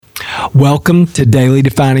Welcome to Daily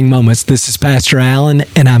Defining Moments. This is Pastor Allen,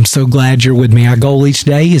 and I'm so glad you're with me. Our goal each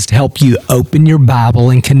day is to help you open your Bible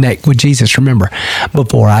and connect with Jesus. Remember,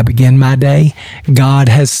 before I begin my day, God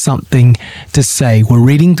has something to say. We're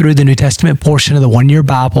reading through the New Testament portion of the One Year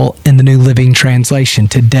Bible in the New Living Translation.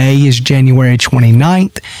 Today is January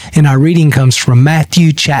 29th, and our reading comes from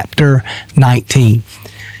Matthew chapter 19.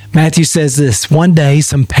 Matthew says this: one day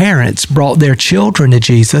some parents brought their children to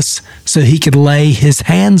Jesus so he could lay his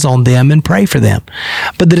hands on them and pray for them.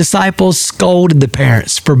 But the disciples scolded the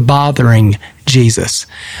parents for bothering Jesus.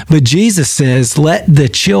 But Jesus says, "Let the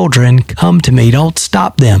children come to me. Don't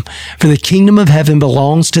stop them, for the kingdom of heaven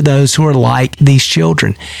belongs to those who are like these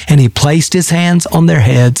children." And he placed his hands on their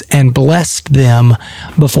heads and blessed them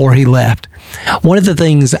before he left. One of the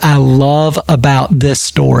things I love about this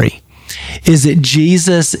story is that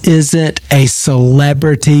Jesus isn't a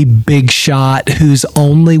celebrity big shot who's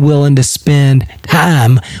only willing to spend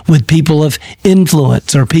time with people of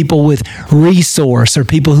influence or people with resource or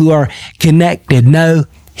people who are connected. No,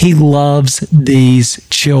 he loves these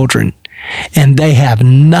children, and they have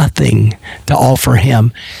nothing to offer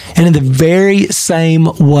him. And in the very same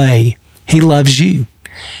way, he loves you.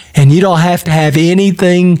 And you don't have to have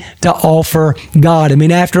anything to offer God. I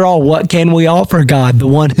mean, after all, what can we offer God? The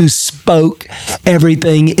one who spoke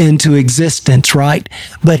everything into existence, right?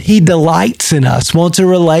 But he delights in us, wants a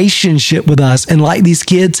relationship with us. And like these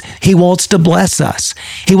kids, he wants to bless us.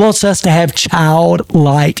 He wants us to have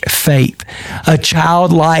childlike faith, a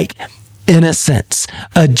childlike innocence,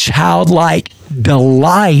 a childlike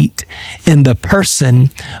delight in the person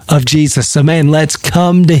of Jesus. So man, let's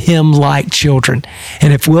come to him like children.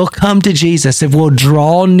 And if we'll come to Jesus, if we'll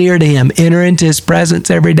draw near to him, enter into his presence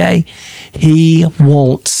every day, he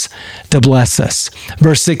wants to bless us.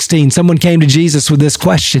 Verse 16, someone came to Jesus with this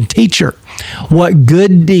question: "Teacher, what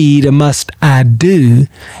good deed must I do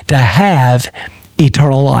to have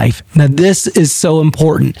eternal life?" Now, this is so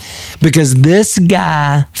important because this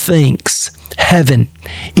guy thinks heaven,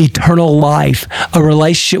 eternal life, a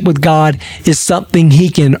relationship with God is something he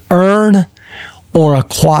can earn or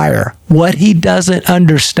acquire. What he doesn't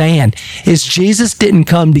understand is Jesus didn't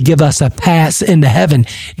come to give us a pass into heaven.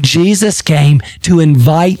 Jesus came to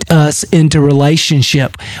invite us into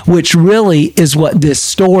relationship, which really is what this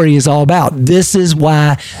story is all about. This is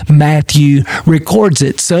why Matthew records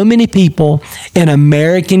it. So many people in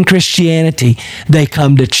American Christianity, they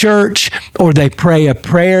come to church or they pray a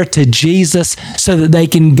prayer to Jesus so that they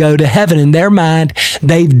can go to heaven. In their mind,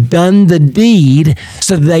 they've done the deed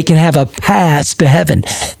so that they can have a pass to heaven.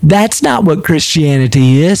 That's not what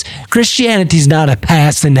Christianity is. Christianity is not a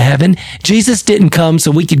pass into heaven. Jesus didn't come so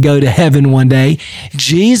we could go to heaven one day.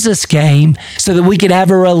 Jesus came so that we could have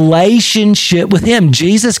a relationship with him.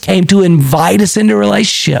 Jesus came to invite us into a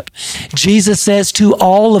relationship. Jesus says to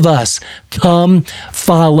all of us, "Come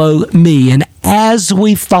follow me." And as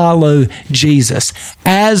we follow Jesus,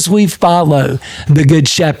 as we follow the Good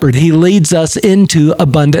Shepherd, he leads us into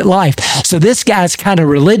abundant life. So this guy's kind of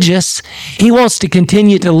religious. He wants to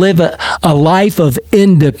continue to live a life of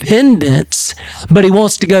independence, but he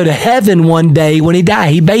wants to go to heaven one day when he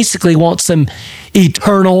dies. He basically wants some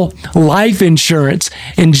eternal life insurance,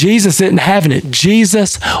 and Jesus isn't having it.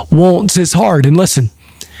 Jesus wants his heart. And listen,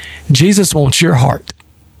 Jesus wants your heart,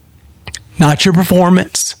 not your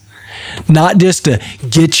performance. Not just to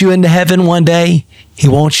get you into heaven one day. He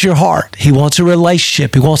wants your heart. He wants a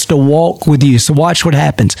relationship. He wants to walk with you. So watch what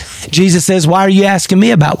happens. Jesus says, "Why are you asking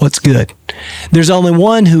me about what's good? There's only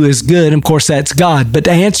one who is good. Of course, that's God. But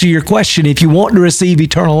to answer your question, if you want to receive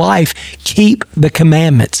eternal life, keep the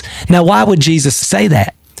commandments." Now, why would Jesus say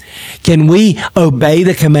that? Can we obey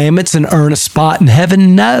the commandments and earn a spot in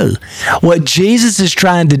heaven? No. What Jesus is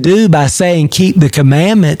trying to do by saying keep the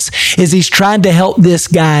commandments is he's trying to help this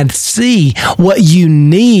guy see what you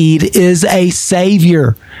need is a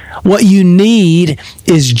Savior. What you need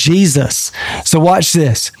is Jesus. So watch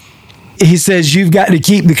this. He says, "You've got to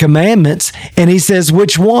keep the commandments." And he says,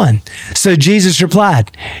 "Which one?" So Jesus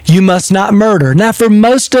replied, "You must not murder." Now, for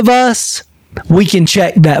most of us, we can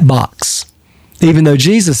check that box. Even though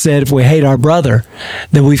Jesus said if we hate our brother,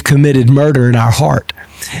 then we've committed murder in our heart.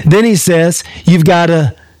 Then he says, you've got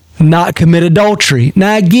to not commit adultery.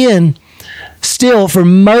 Now again, still for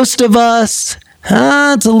most of us,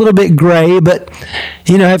 it's a little bit gray, but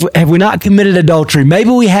have we not committed adultery? Maybe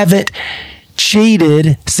we haven't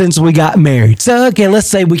cheated since we got married. So, okay, let's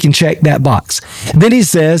say we can check that box. Then he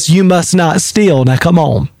says, you must not steal. Now come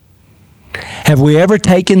on. Have we ever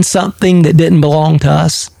taken something that didn't belong to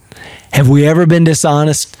us? Have we ever been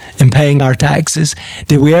dishonest in paying our taxes?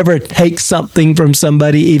 Did we ever take something from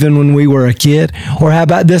somebody even when we were a kid? Or how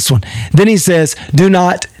about this one? Then he says, do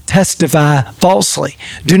not testify falsely.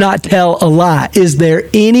 Do not tell a lie. Is there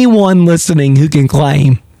anyone listening who can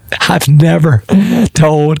claim, I've never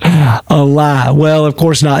told a lie? Well, of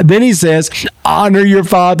course not. Then he says, honor your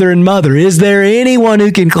father and mother. Is there anyone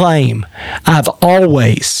who can claim, I've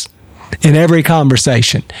always, in every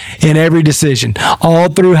conversation, in every decision, all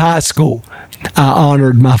through high school, I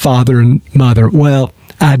honored my father and mother? Well,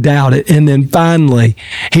 I doubt it. And then finally,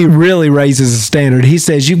 he really raises the standard. He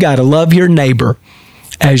says, you've got to love your neighbor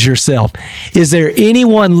as yourself. Is there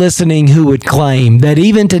anyone listening who would claim that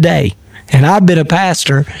even today, and I've been a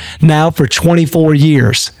pastor now for 24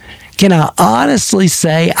 years, can I honestly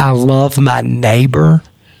say I love my neighbor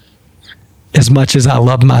as much as I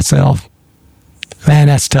love myself? Man,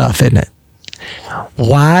 that's tough, isn't it?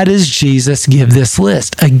 Why does Jesus give this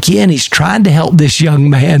list? Again, he's trying to help this young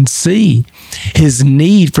man see his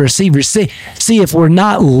need for a Savior. See, if we're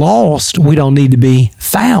not lost, we don't need to be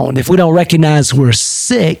found. If we don't recognize we're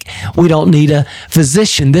sick, we don't need a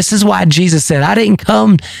physician. This is why Jesus said, I didn't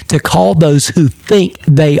come to call those who think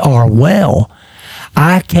they are well.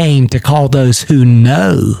 I came to call those who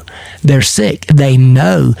know they're sick. They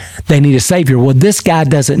know they need a Savior. Well, this guy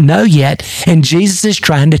doesn't know yet, and Jesus is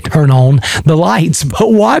trying to turn on the lights.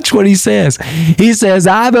 But watch what he says. He says,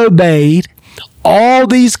 I've obeyed all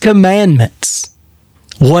these commandments.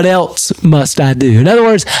 What else must I do? In other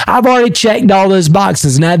words, I've already checked all those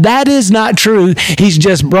boxes. Now, that is not true. He's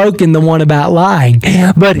just broken the one about lying.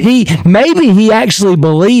 But maybe he actually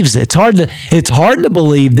believes it. It's hard to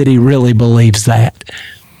believe that he really believes that.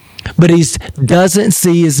 But he doesn't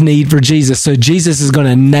see his need for Jesus. So Jesus is going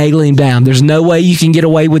to nail him down. There's no way you can get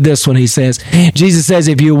away with this one, he says. Jesus says,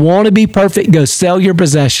 if you want to be perfect, go sell your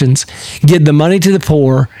possessions, give the money to the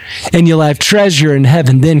poor, and you'll have treasure in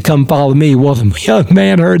heaven. Then come follow me. Well, the young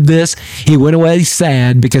man heard this. He went away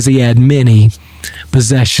sad because he had many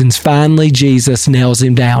possessions. Finally, Jesus nails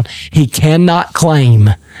him down. He cannot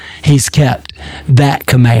claim he's kept that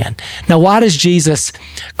command. Now, why does Jesus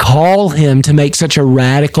call him to make such a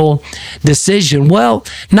radical decision? Well,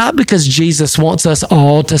 not because Jesus wants us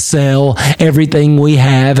all to sell everything we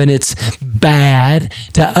have and it's bad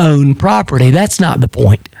to own property. That's not the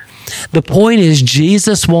point. The point is,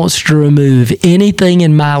 Jesus wants to remove anything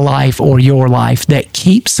in my life or your life that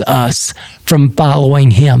keeps us from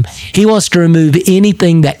following him. He wants to remove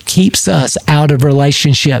anything that keeps us out of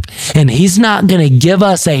relationship. And he's not going to give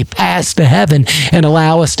us a pass to heaven and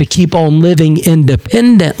allow us to keep on living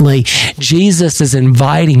independently. Jesus is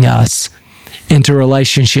inviting us into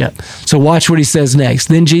relationship. So watch what he says next.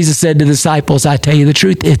 Then Jesus said to the disciples, I tell you the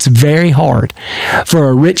truth, it's very hard for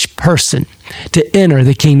a rich person to enter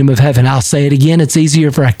the kingdom of heaven. I'll say it again. It's easier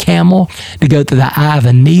for a camel to go through the eye of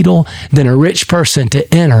a needle than a rich person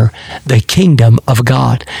to enter the kingdom of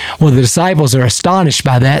God. Well, the disciples are astonished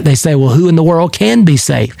by that. They say, well, who in the world can be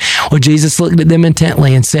saved? Well, Jesus looked at them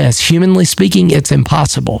intently and says, humanly speaking, it's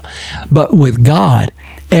impossible. But with God,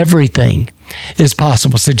 everything is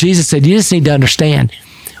possible. So Jesus said, you just need to understand,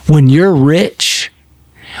 when you're rich,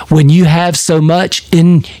 when you have so much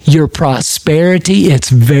in your prosperity, it's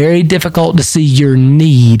very difficult to see your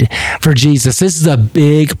need for Jesus. This is a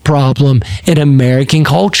big problem in American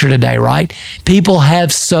culture today, right? People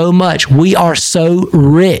have so much. We are so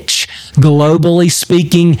rich, globally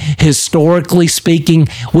speaking, historically speaking.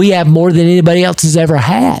 We have more than anybody else has ever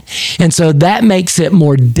had. And so that makes it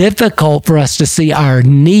more difficult for us to see our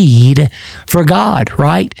need for God,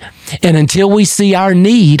 right? And until we see our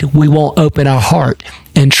need, we won't open our heart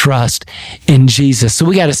and trust in Jesus. So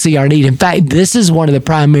we got to see our need. In fact, this is one of the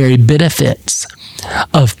primary benefits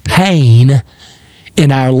of pain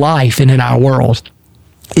in our life and in our world,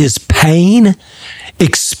 is pain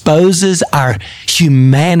exposes our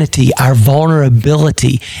humanity, our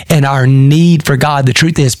vulnerability, and our need for God. The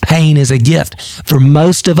truth is, pain is a gift. For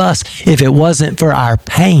most of us, if it wasn't for our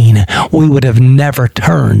pain, we would have never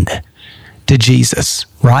turned to Jesus,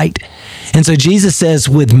 right? And so Jesus says,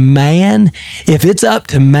 with man, if it's up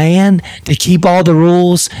to man to keep all the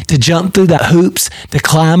rules, to jump through the hoops, to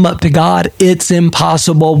climb up to God, it's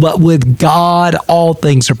impossible. But with God, all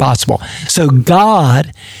things are possible. So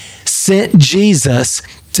God sent Jesus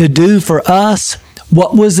to do for us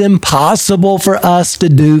what was impossible for us to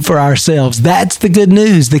do for ourselves. That's the good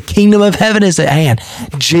news. The kingdom of heaven is at hand.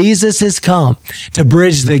 Jesus has come to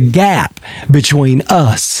bridge the gap between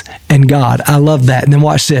us and God. I love that. And then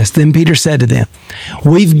watch this. Then Peter said to them,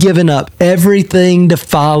 we've given up everything to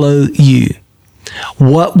follow you.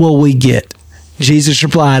 What will we get? Jesus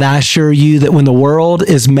replied, I assure you that when the world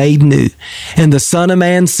is made new and the Son of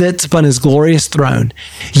Man sits upon his glorious throne,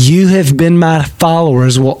 you have been my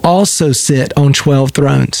followers will also sit on 12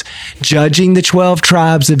 thrones, judging the 12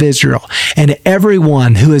 tribes of Israel. And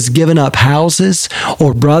everyone who has given up houses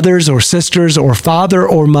or brothers or sisters or father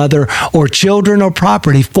or mother or children or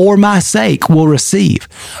property for my sake will receive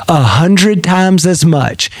 100 times as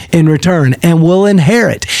much in return and will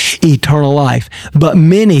inherit eternal life. But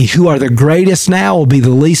many who are the greatest now will be the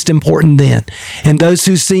least important then. And those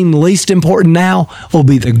who seem least important now will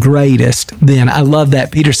be the greatest then. I love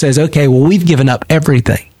that. Peter says, okay, well, we've given up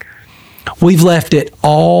everything. We've left it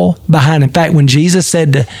all behind. In fact, when Jesus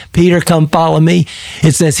said to Peter, come follow me,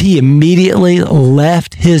 it says he immediately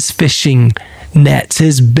left his fishing nets,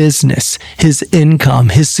 his business, his income,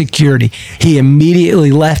 his security. He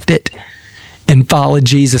immediately left it and followed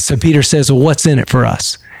Jesus. So Peter says, well, what's in it for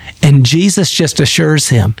us? And Jesus just assures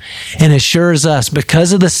him and assures us,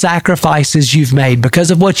 because of the sacrifices you've made,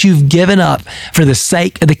 because of what you've given up for the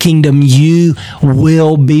sake of the kingdom, you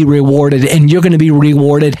will be rewarded, and you're going to be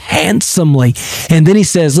rewarded handsomely. And then he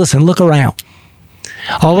says, listen, look around.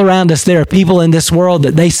 All around us, there are people in this world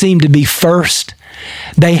that they seem to be first.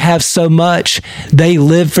 They have so much. They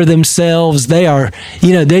live for themselves. They are,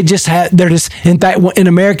 they're just, in fact, in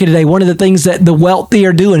America today, one of the things that the wealthy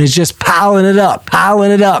are doing is just piling it up.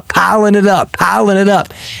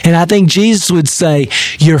 And I think Jesus would say,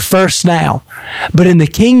 you're first now, but in the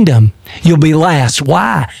kingdom, you'll be last.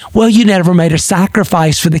 Why? Well, you never made a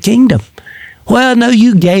sacrifice for the kingdom. Well, no,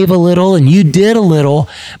 you gave a little and you did a little,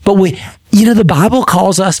 but the Bible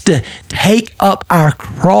calls us to take up our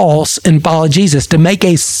cross and follow Jesus, to make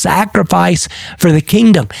a sacrifice for the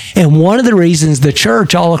kingdom. And one of the reasons the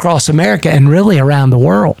church all across America and really around the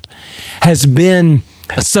world has been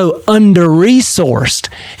so under-resourced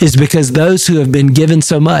is because those who have been given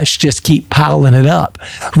so much just keep piling it up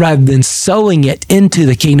rather than sowing it into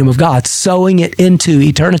the kingdom of God, sowing it into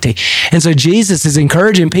eternity. And so Jesus is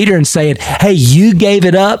encouraging Peter and saying, hey, you gave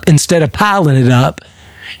it up instead of piling it up,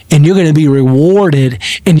 and you're going to be rewarded.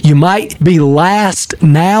 And you might be last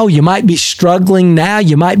now, you might be struggling now,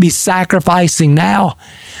 you might be sacrificing now,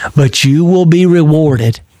 but you will be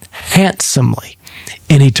rewarded handsomely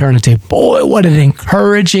in eternity. Boy, what an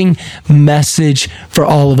encouraging message for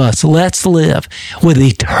all of us. Let's live with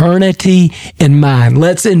eternity in mind.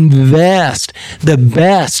 Let's invest the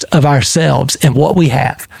best of ourselves in what we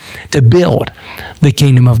have to build the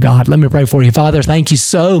kingdom of God. Let me pray for you. Father, thank you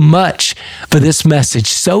so much for this message.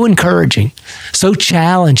 So encouraging, so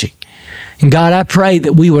challenging. And God, I pray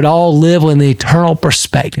that we would all live in the eternal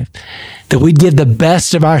perspective, that we'd give the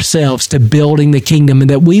best of ourselves to building the kingdom, and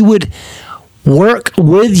that we would work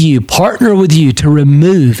with you, partner with you to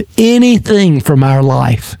remove anything from our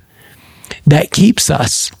life that keeps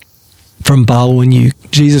us from following you.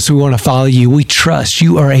 Jesus, we want to follow you. We trust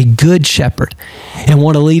you are a good shepherd and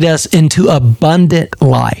want to lead us into abundant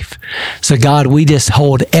life. So God, we just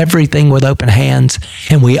hold everything with open hands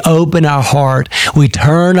and we open our heart. We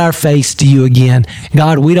turn our face to you again.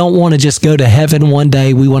 God, we don't want to just go to heaven one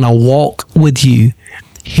day. We want to walk with you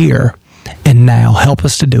here and now. Help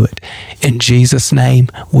us to do it. In Jesus' name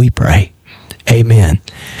we pray. Amen.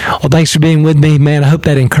 Well, thanks for being with me, man. I hope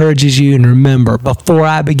that encourages you. And remember, before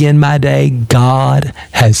I begin my day, God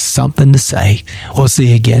has something to say. We'll see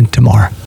you again tomorrow.